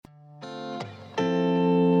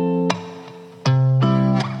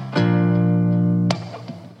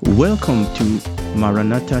Welcome to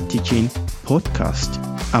Maranatha Teaching Podcast.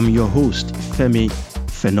 I'm your host, Femi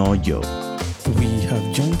Fenojo. We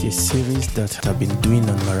have joined a series that I've been doing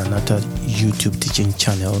on Maranatha YouTube teaching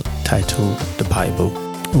channel titled The Bible.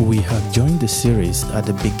 We have joined the series at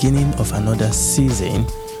the beginning of another season,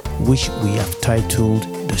 which we have titled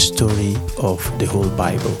The Story of the Whole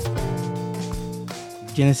Bible.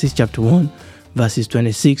 Genesis chapter 1, verses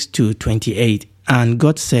 26 to 28. And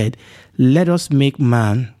God said, "Let us make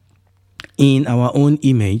man in our own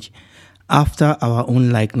image, after our own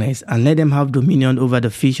likeness, and let them have dominion over the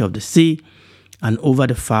fish of the sea, and over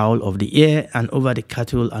the fowl of the air, and over the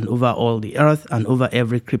cattle, and over all the earth, and over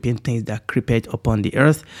every creeping thing that creepeth upon the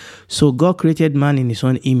earth." So God created man in his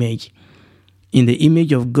own image. In the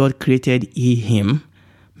image of God created he him.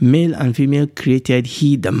 Male and female created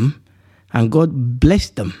he them. And God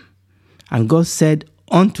blessed them. And God said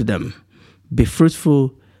unto them, "Be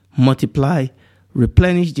fruitful, multiply,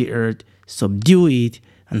 replenish the earth, subdue it,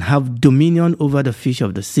 and have dominion over the fish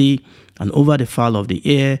of the sea, and over the fowl of the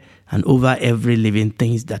air, and over every living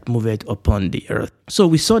thing that moveth upon the earth." So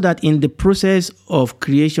we saw that in the process of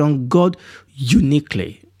creation, God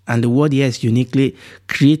uniquely, and the word here is uniquely,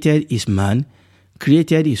 created his man,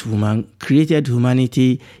 created his woman, created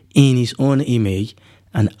humanity in his own image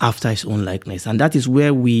and after his own likeness. And that is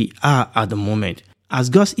where we are at the moment. As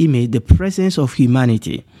God's image, the presence of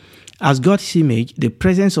humanity. As God's image, the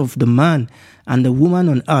presence of the man and the woman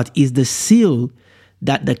on earth is the seal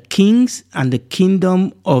that the kings and the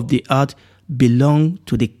kingdom of the earth belong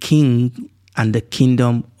to the king and the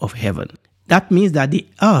kingdom of heaven. That means that the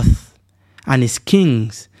earth and its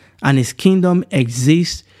kings and its kingdom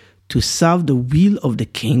exist to serve the will of the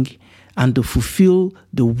king and to fulfill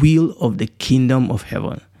the will of the kingdom of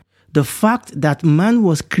heaven. The fact that man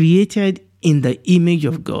was created in the image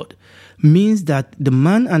of God means that the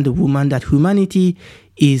man and the woman, that humanity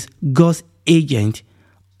is God's agent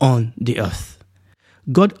on the earth.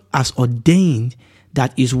 God has ordained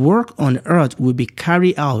that his work on earth will be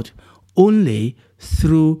carried out only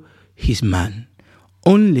through his man,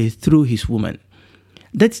 only through his woman.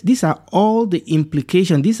 These are all the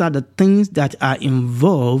implications. These are the things that are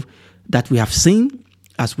involved, that we have seen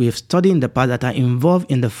as we have studied in the past, that are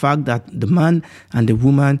involved in the fact that the man and the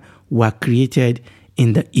woman were created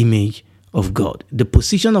in the image of God. The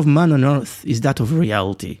position of man on earth is that of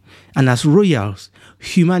royalty. And as royals,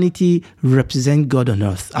 humanity represents God on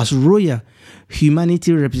earth. As royal,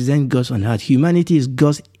 humanity represents God on earth. Humanity is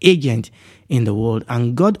God's agent in the world.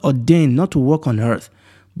 And God ordained not to walk on earth,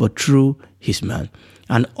 but through his man.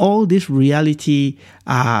 And all this reality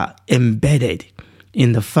are embedded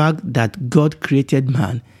in the fact that God created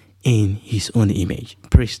man in his own image.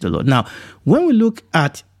 Praise the Lord. Now, when we look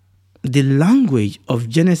at the language of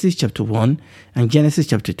Genesis chapter 1 and Genesis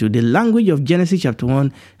chapter 2, the language of Genesis chapter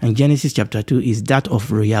 1 and Genesis chapter 2 is that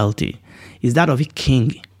of royalty, is that of a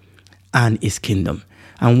king and his kingdom.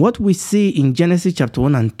 And what we see in Genesis chapter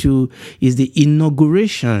 1 and 2 is the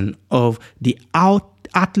inauguration of the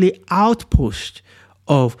earthly outpost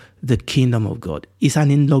of the kingdom of God. It's an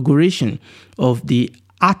inauguration of the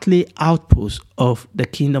earthly outpost of the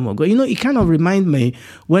kingdom of God. You know, it kind of reminds me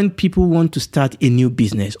when people want to start a new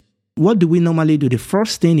business. What do we normally do? The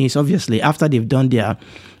first thing is, obviously, after they've done their,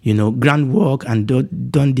 groundwork and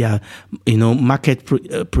done their, market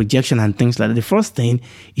projection and things like that, the first thing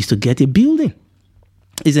is to get a building,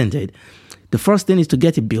 isn't it? The first thing is to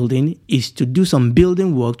get a building, is to do some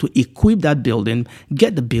building work to equip that building,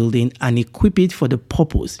 get the building and equip it for the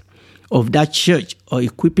purpose of that church, or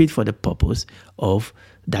equip it for the purpose of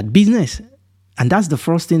that business. And that's the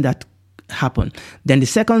first thing that happened. Then the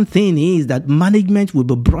second thing is that management will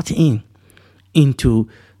be brought into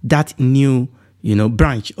that new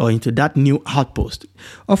branch, or into that new outpost.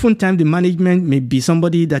 Oftentimes the management may be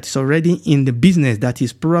somebody that is already in the business, that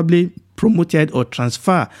is probably promoted or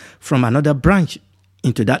transferred from another branch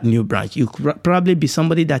into that new branch. You could probably be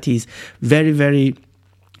somebody that is very, very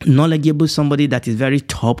knowledgeable, somebody that is very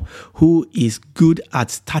top, who is good at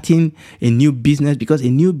starting a new business, because a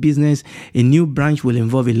new business, a new branch will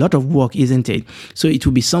involve a lot of work, isn't it? So it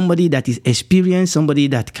will be somebody that is experienced, somebody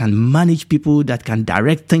that can manage people, that can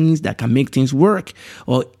direct things, that can make things work.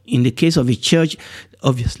 Or in the case of a church,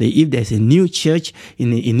 obviously, if there's a new church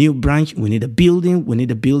in a new branch, we need a building. We need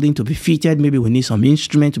a building to be fitted. Maybe we need some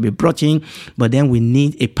instrument to be brought in. But then we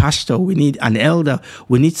need a pastor. We need an elder.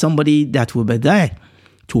 We need somebody that will be there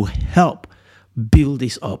to help build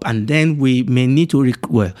this up. And then we may need to,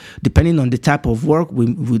 depending on the type of work, we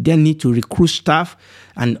then need to recruit staff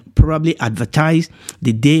and probably advertise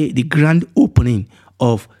the grand opening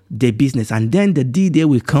of the business. And then the D-Day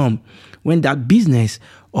will come when that business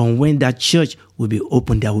or when that church will be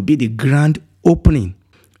open. There will be the grand opening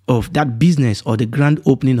of that business or the grand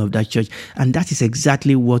opening of that church. And that is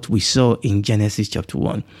exactly what we saw in Genesis chapter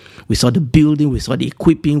 1. We saw the building, we saw the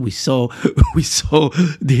equipping, we saw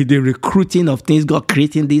the recruiting of things, God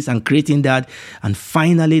creating this and creating that. And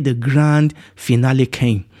finally, the grand finale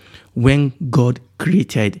came when God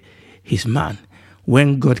created his man,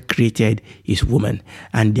 when God created his woman.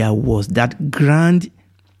 And there was that grand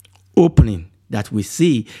opening that we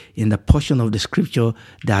see in the portion of the scripture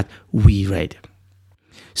that we read.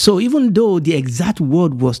 So even though the exact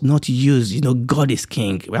word was not used, God is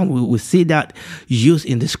king, and we will see that used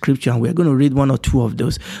in the scripture, and we're going to read one or two of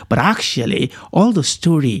those. But actually, all the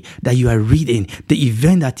story that you are reading, the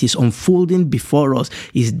event that is unfolding before us,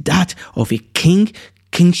 is that of a king,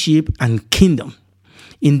 kingship, and kingdom.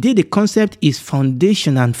 Indeed, the concept is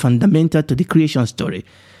foundation and fundamental to the creation story,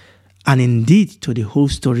 and indeed to the whole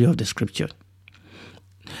story of the scripture.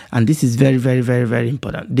 And this is very, very, very, very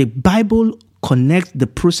important. The Bible connects the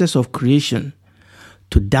process of creation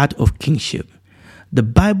to that of kingship. The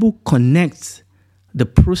Bible connects the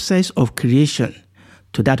process of creation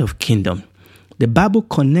to that of kingdom. The Bible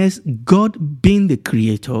connects God being the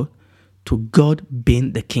creator to God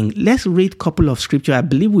being the king. Let's read a couple of scripture. I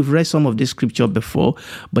believe we've read some of this scripture before,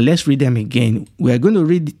 but let's read them again. We are going to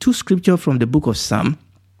read two scripture from the book of Psalm.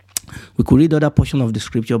 We could read other portion of the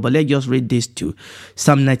scripture, but let's just read these two.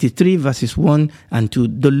 Psalm 93 verses 1 and 2.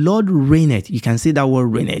 The Lord reigneth. You can see that word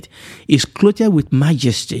reigneth. Is clothed with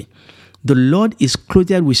majesty. The Lord is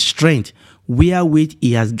clothed with strength, wherewith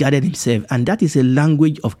he has gathered himself. And that is a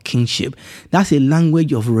language of kingship. That's a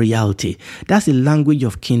language of royalty. That's a language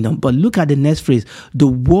of kingdom. But look at the next phrase. The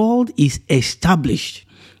world is established,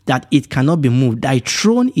 that it cannot be moved. Thy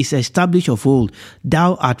throne is established of old.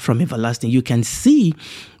 Thou art from everlasting. You can see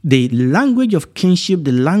the language of kingship,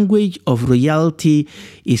 the language of royalty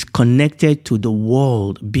is connected to the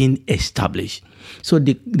world being established. So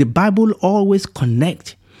the Bible always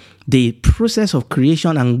connects the process of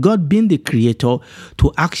creation and God being the creator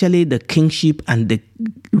to actually the kingship and the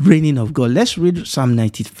reigning of God. Let's read Psalm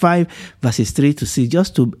 95 verses 3 to 6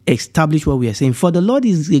 just to establish what we are saying. For the Lord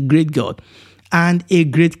is a great God and a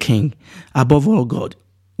great king above all God.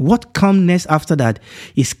 What comes next after that?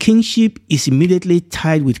 His kingship is immediately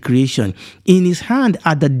tied with creation. In his hand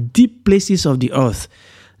are the deep places of the earth.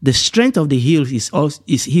 The strength of the hills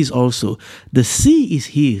is his also. The sea is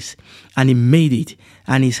his, and he made it,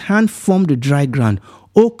 and his hand formed the dry ground.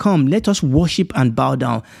 Oh, come, let us worship and bow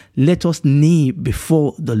down. Let us kneel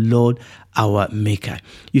before the Lord our Maker.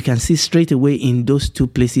 You can see straight away in those two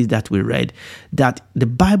places that we read that the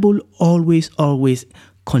Bible always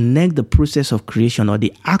connect the process of creation or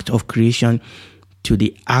the act of creation to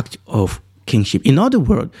the act of kingship. In other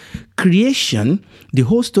words, creation, the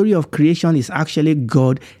whole story of creation is actually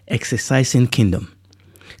God exercising kingdom.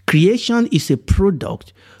 Creation is a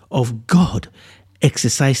product of God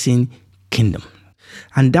exercising kingdom.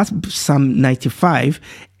 And that's Psalm 95,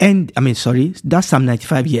 that's Psalm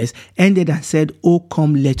 95, yes, ended and said, oh,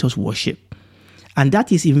 come, let us worship. And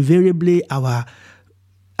that is invariably our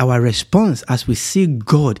response as we see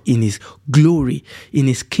God in his glory, in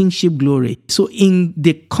his kingship glory. So in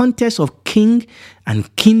the context of king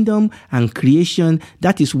and kingdom and creation,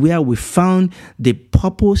 that is where we found the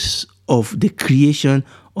purpose of the creation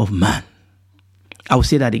of man. I will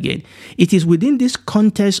say that again. It is within this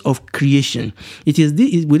context of creation. It is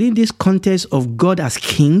within this context of God as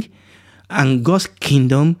king and God's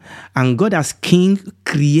kingdom and God as king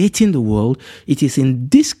creating the world. It is in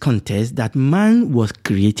this context that man was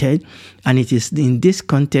created, and it is in this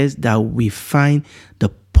context that we find the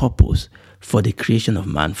purpose for the creation of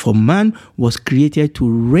man. For man was created to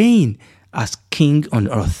reign as king on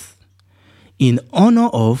earth in honor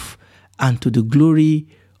of and to the glory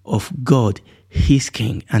of God, his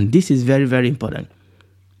king. And this is very, very important.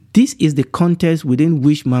 This is the context within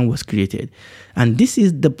which man was created. And this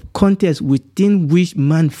is the context within which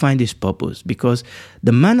man finds his purpose. Because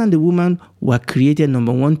the man and the woman were created,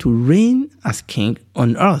 number one, to reign as king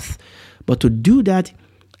on earth. But to do that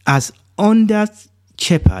as under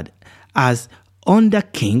shepherd, as under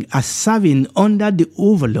king, as serving under the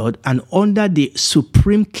overlord and under the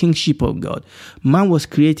supreme kingship of God. Man was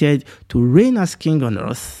created to reign as king on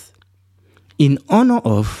earth in honor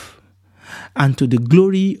of and to the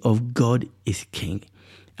glory of God is king.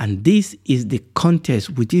 And this is the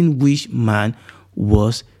context within which man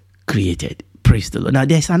was created. Praise the Lord. Now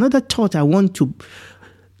there's another thought I want to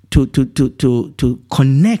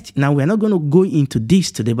connect. Now we're not going to go into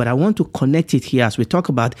this today, but I want to connect it here as we talk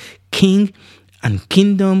about king and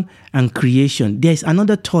kingdom and creation. There's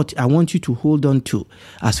another thought I want you to hold on to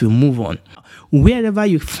as we move on. Wherever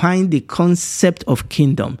you find the concept of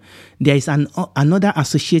kingdom, there is another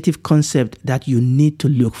associative concept that you need to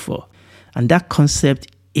look for. And that concept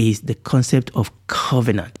is the concept of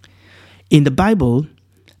covenant. In the Bible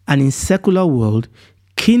and in secular world,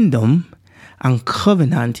 kingdom and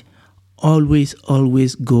covenant always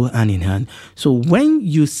go hand in hand. So when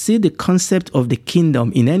you see the concept of the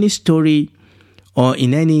kingdom in any story or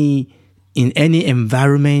in any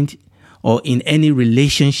environment or in any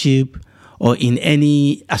relationship or in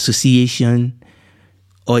any association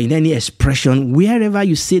or in any expression, wherever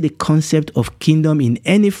you see the concept of kingdom in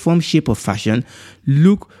any form, shape, or fashion,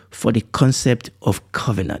 look for the concept of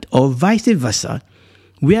covenant. Or vice versa,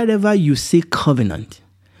 wherever you see covenant,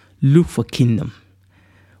 look for kingdom.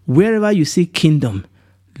 Wherever you see kingdom,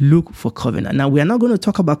 look for covenant. Now, we are not going to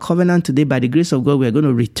talk about covenant today. By the grace of God, we are going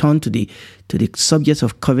to return to the subjects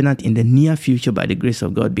of covenant in the near future by the grace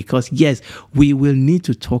of God, because yes, we will need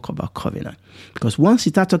to talk about covenant. Because once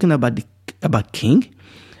you start talking about king,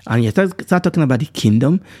 and you start talking about the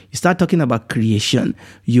kingdom, you start talking about creation,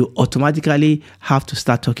 you automatically have to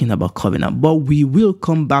start talking about covenant. But we will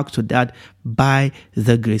come back to that by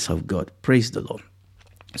the grace of God. Praise the Lord.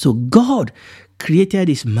 So God created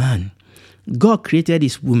this man, God created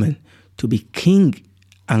this woman to be king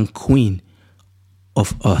and queen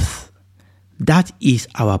of earth. That is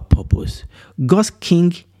our purpose. God's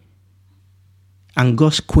king and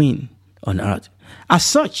God's queen on earth. As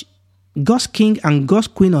such, God's king and God's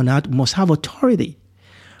queen on earth must have authority,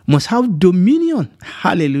 must have dominion.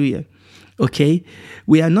 Hallelujah. Okay?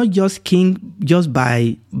 We are not just king just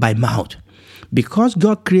by mouth. Because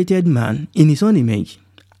God created man in his own image,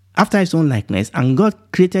 after his own likeness, and God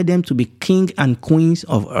created them to be king and queens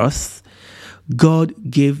of earth, God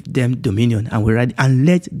gave them dominion. And we read, and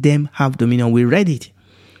let them have dominion. We read it.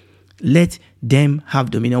 Let them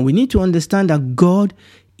have dominion. We need to understand that God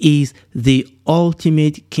is the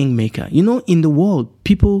ultimate kingmaker. You know, in the world,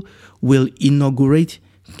 people will inaugurate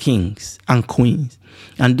kings and queens.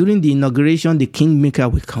 And during the inauguration, the kingmaker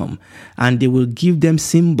will come and they will give them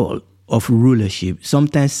symbol of rulership.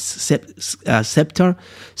 Sometimes scepter,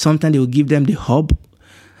 sometimes they will give them the hub.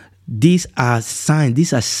 These are signs,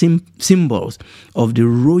 these are symbols of the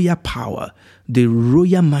royal power, the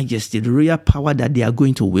royal majesty, the royal power that they are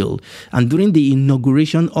going to wield. And during the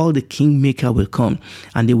inauguration, all the kingmaker will come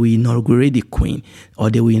and they will inaugurate the queen or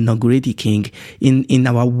they will inaugurate the king. In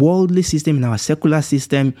our worldly system, in our secular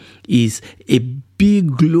system, is a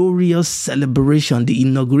big, glorious celebration. The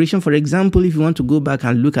inauguration, for example, if you want to go back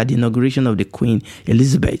and look at the inauguration of the Queen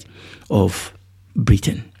Elizabeth of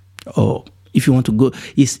Britain, or if you want to go,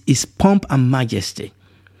 it's pomp and majesty.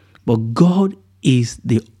 But God is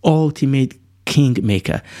the ultimate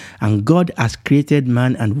kingmaker, and God has created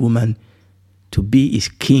man and woman to be his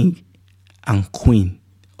king and queen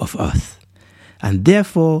of earth. And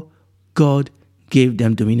therefore, God gave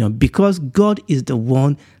them dominion, because God is the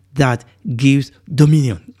one that gives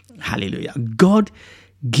dominion. Hallelujah. God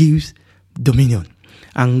gives dominion.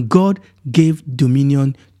 And God gave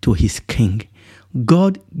dominion to his king.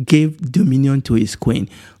 God gave dominion to his queen.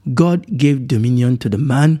 God gave dominion to the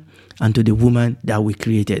man and to the woman that we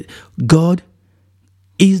created. God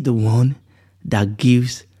is the one that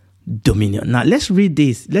gives dominion. Now let's read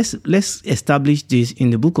this. Let's establish this in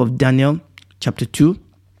the book of Daniel, chapter 2.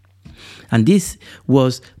 And this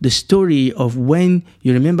was the story of when,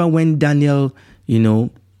 you remember when Daniel,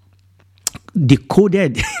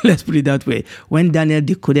 decoded, let's put it that way, when Daniel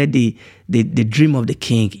decoded the dream of the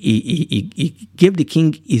king, he gave the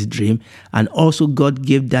king his dream, and also God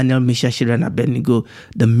gave Daniel, Meshach, Shadrach, and Abednego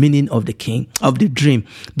the meaning of the dream.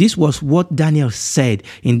 This was what Daniel said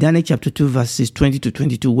in Daniel chapter 2 verses 20 to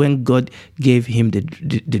 22 when God gave him the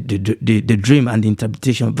dream and the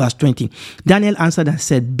interpretation. Verse 20, Daniel answered and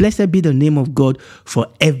said, "Blessed be the name of God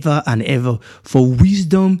forever and ever, for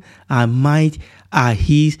wisdom and might are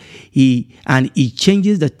his. He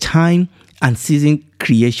changes the time and season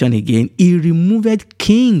creation again. He removed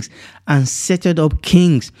kings and set up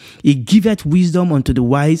kings. He giveth wisdom unto the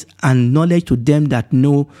wise and knowledge to them that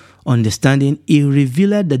know understanding. He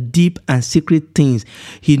revealed the deep and secret things.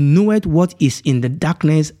 He knoweth what is in the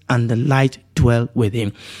darkness, and the light dwell with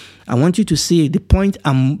him." I want you to see the point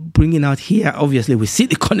I'm bringing out here. Obviously, we see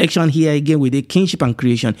the connection here again with the kingship and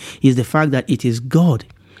creation, is the fact that it is God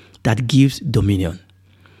that gives dominion.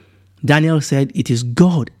 Daniel said it is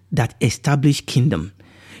God that established kingdom.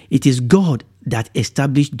 It is God that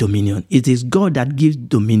established dominion. It is God that gives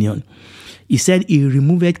dominion. He said he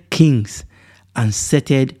removed kings and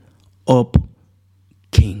set up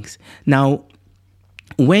kings. Now,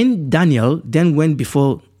 when Daniel then went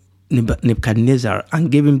before Nebuchadnezzar and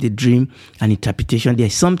gave him the dream and interpretation,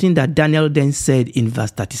 there's something that Daniel then said in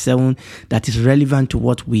verse 37 that is relevant to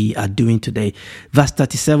what we are doing today. Verse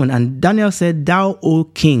 37, and Daniel said, "Thou, O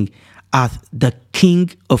king, art the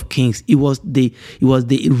King of kings." He was the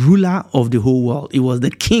ruler of the whole world. He was the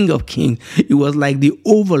King of kings. He was like the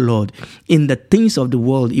overlord in the things of the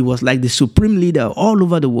world. He was like the supreme leader all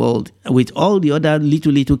over the world with all the other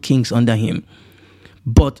little kings under him.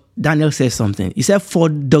 But Daniel says something. He said, "For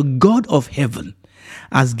the God of heaven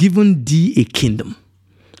has given thee a kingdom,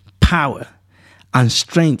 power, and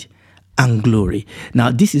strength, and glory."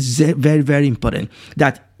 Now, this is very, very important.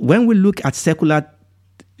 That when we look at secular,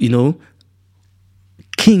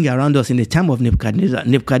 king around us in the time of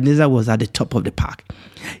Nebuchadnezzar was at the top of the pack.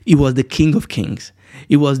 He was the King of kings.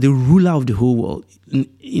 He was the ruler of the whole world.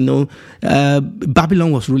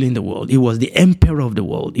 Babylon was ruling the world. He was the emperor of the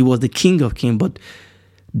world. He was the King of kings. But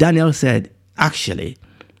Daniel said, actually,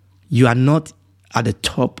 you are not at the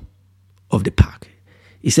top of the pack.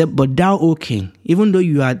 He said, "But thou, O king, even though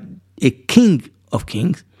you are a king of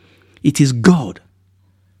kings, it is God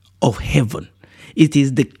of heaven. It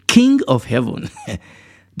is the King of heaven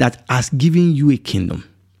that has given you a kingdom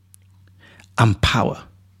and power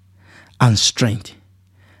and strength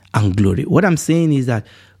and glory." What I'm saying is that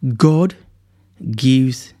God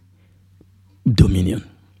gives dominion.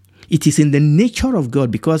 It is in the nature of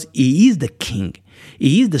God because he is the king.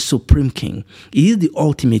 He is the supreme king. He is the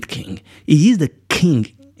ultimate king. He is the king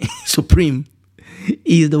supreme.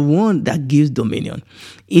 He is the one that gives dominion.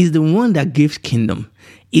 He is the one that gives kingdom.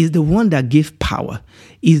 He is the one that gives power.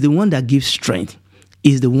 He is the one that gives strength.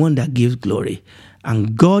 He is the one that gives glory.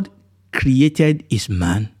 And God created his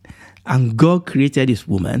man. And God created his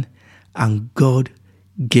woman. And God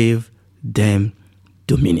gave them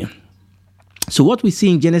dominion. So what we see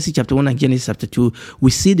in Genesis chapter 1 and Genesis chapter 2, we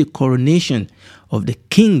see the coronation of the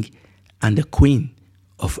king and the queen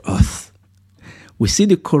of earth. We see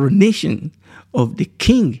the coronation of the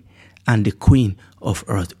king and the queen of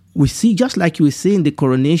earth. We see, just like you see in the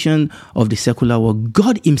coronation of the secular world,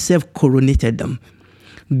 God himself coronated them.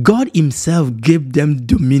 God himself gave them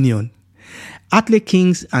dominion. Earthly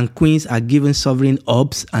kings and queens are given sovereign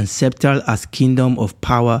orbs and scepter as kingdom of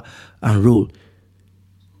power and rule.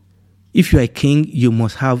 If you are a king, you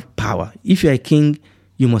must have power. If you are a king,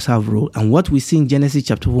 you must have rule. And what we see in Genesis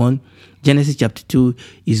chapter 1, Genesis chapter 2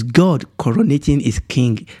 is God coronating his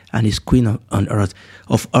king and his queen on earth,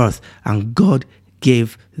 and God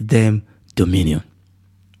gave them dominion.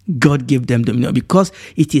 God gave them dominion because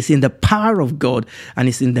it is in the power of God and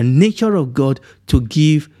it's in the nature of God to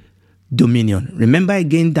give dominion. Remember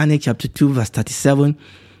again Daniel chapter 2 verse 37.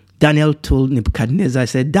 Daniel told Nebuchadnezzar, I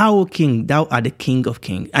said, "Thou, O king, thou art the King of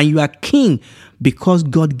kings. And you are king because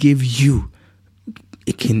God gave you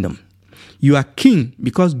a kingdom. You are king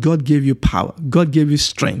because God gave you power. God gave you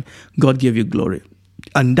strength. God gave you glory."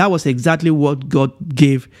 And that was exactly what God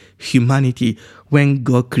gave humanity when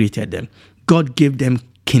God created them. God gave them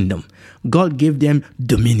kingdom. God gave them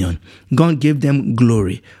dominion. God gave them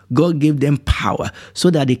glory. God gave them power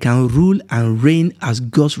so that they can rule and reign as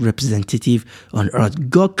God's representative on earth.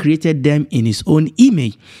 God created them in his own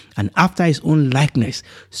image and after his own likeness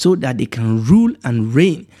so that they can rule and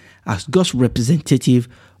reign as God's representative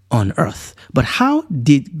on earth. But how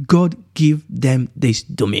did God give them this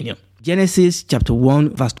dominion? Genesis chapter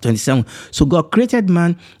 1 verse 27. So God created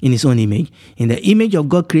man in his own image. In the image of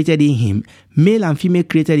God created in him, male and female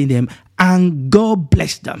created in them, and God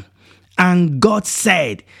blessed them. And God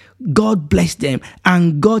said, God blessed them,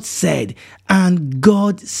 and God said, and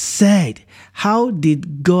God said. How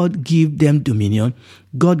did God give them dominion?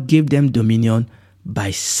 God gave them dominion by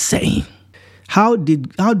saying. How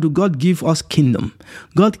do God give us kingdom?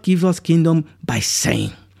 God gives us kingdom by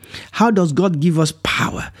saying. How does God give us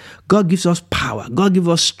power? God gives us power. God gives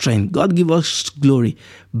us strength. God gives us glory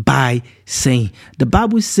by saying. The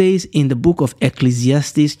Bible says in the book of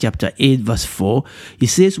Ecclesiastes chapter 8 verse 4, it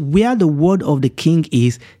says, "Where the word of the king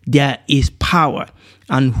is, there is power.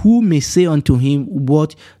 And who may say unto him,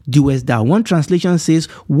 what doest thou?" One translation says,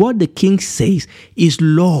 what the king says is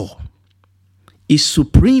law, is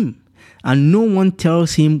supreme. And no one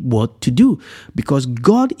tells him what to do because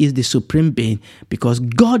God is the supreme being, because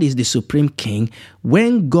God is the supreme king.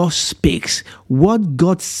 When God speaks, what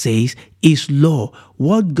God says is law.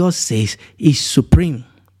 What God says is supreme.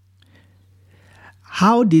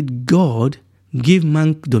 How did God give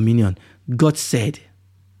man dominion? God said.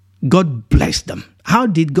 God blessed them. How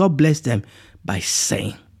did God bless them? By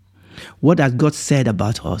saying. What has God said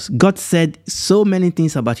about us? God said so many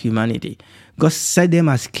things about humanity. God set them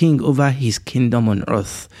as king over his kingdom on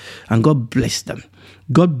earth. And God blessed them.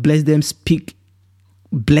 God bless them, speak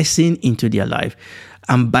blessing into their life.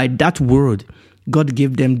 And by that word, God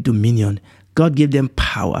gave them dominion. God gave them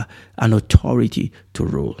power and authority to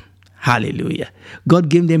rule. Hallelujah. God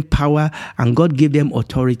gave them power and God gave them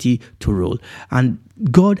authority to rule. And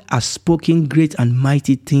God has spoken great and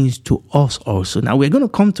mighty things to us also. Now we're going to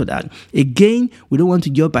come to that. Again, we don't want to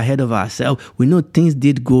jump ahead of ourselves. We know things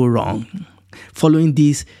did go wrong. Following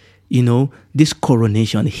this, this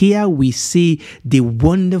coronation. Here we see the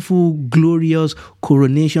wonderful, glorious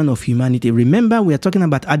coronation of humanity. Remember, we are talking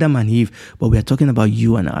about Adam and Eve, but we are talking about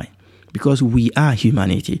you and I, because we are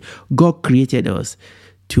humanity. God created us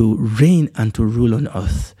to reign and to rule on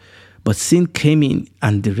earth. But sin came in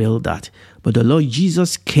and derailed that. But the Lord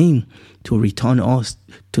Jesus came to return us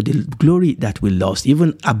to the glory that we lost,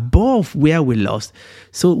 even above where we lost.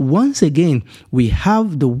 So once again, we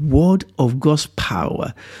have the word of God's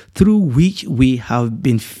power through which we have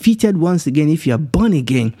been fitted once again, if you are born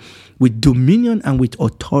again, with dominion and with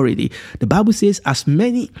authority. The Bible says, as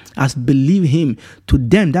many as believe him, to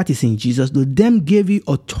them, that is in Jesus, to them gave you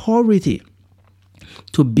authority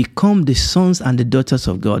to become the sons and the daughters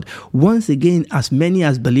of God. Once again, as many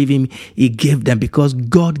as believe him, he gave them, because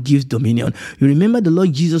God gives dominion. You remember the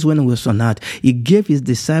Lord Jesus, when he was on earth, he gave his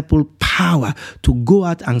disciple power to go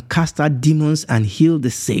out and cast out demons and heal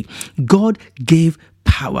the sick. God gave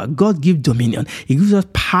power. God gives dominion. He gives us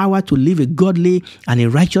power to live a godly and a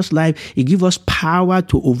righteous life. He gives us power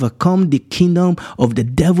to overcome the kingdom of the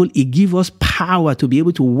devil. He gives us power to be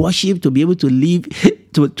able to worship, to be able to live,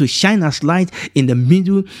 to shine as light in the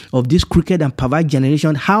middle of this crooked and perverse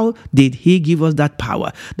generation. How did he give us that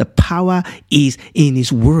power? The power is in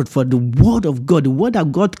his word. For the word of God, the word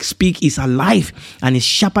that God speaks is alive and is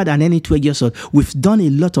sharper than any two-edged sword. We've done a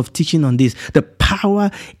lot of teaching on this. The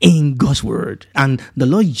power in God's word. And the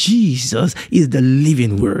Lord Jesus is the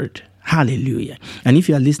living word. Hallelujah. And if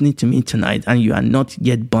you are listening to me tonight and you are not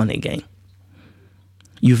yet born again,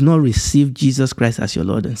 you've not received Jesus Christ as your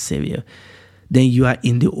Lord and Savior, then you are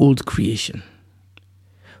in the old creation.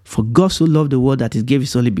 For God so loved the world that he gave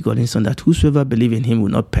his only begotten Son, that whosoever believe in him will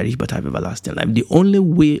not perish but have everlasting life. The only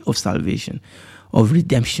way of salvation, of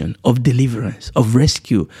redemption, of deliverance, of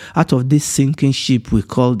rescue out of this sinking ship we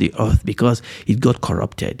call the earth, because it got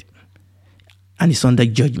corrupted and it's under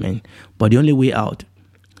judgment. But the only way out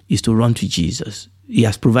is to run to Jesus. He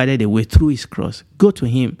has provided a way through his cross. Go to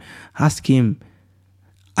him, ask him,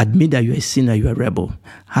 admit that you are a sinner, you are a rebel.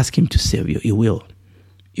 Ask him to save you. He will.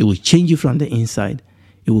 He will change you from the inside.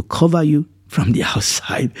 He will cover you from the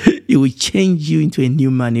outside. He will change you into a new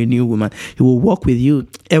man, a new woman. He will walk with you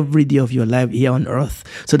every day of your life here on earth,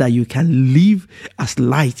 so that you can live as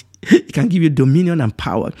light. He can give you dominion and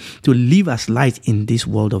power to live as light in this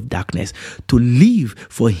world of darkness, to live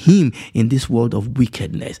for him in this world of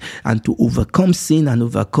wickedness, and to overcome sin and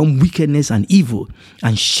overcome wickedness and evil,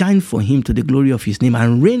 and shine for him to the glory of his name,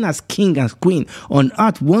 and reign as king and queen on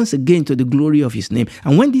earth once again to the glory of his name.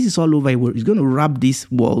 And when this is all over, he's going to wrap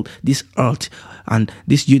this world, this earth, and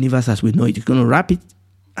this universe as we know it. He's going to wrap it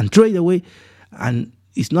and throw it away, and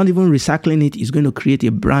it's not even recycling it. He's going to create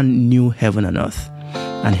a brand new heaven and earth.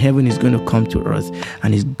 And heaven is going to come to earth,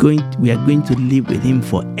 and we are going to live with him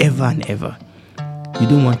forever and ever. You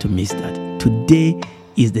don't want to miss that. Today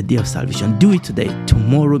is the day of salvation. Do it today.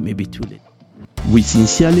 Tomorrow may be too late. We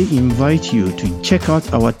sincerely invite you to check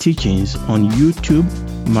out our teachings on YouTube,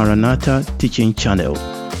 Maranatha Teaching Channel.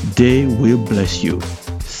 They will bless you.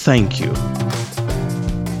 Thank you.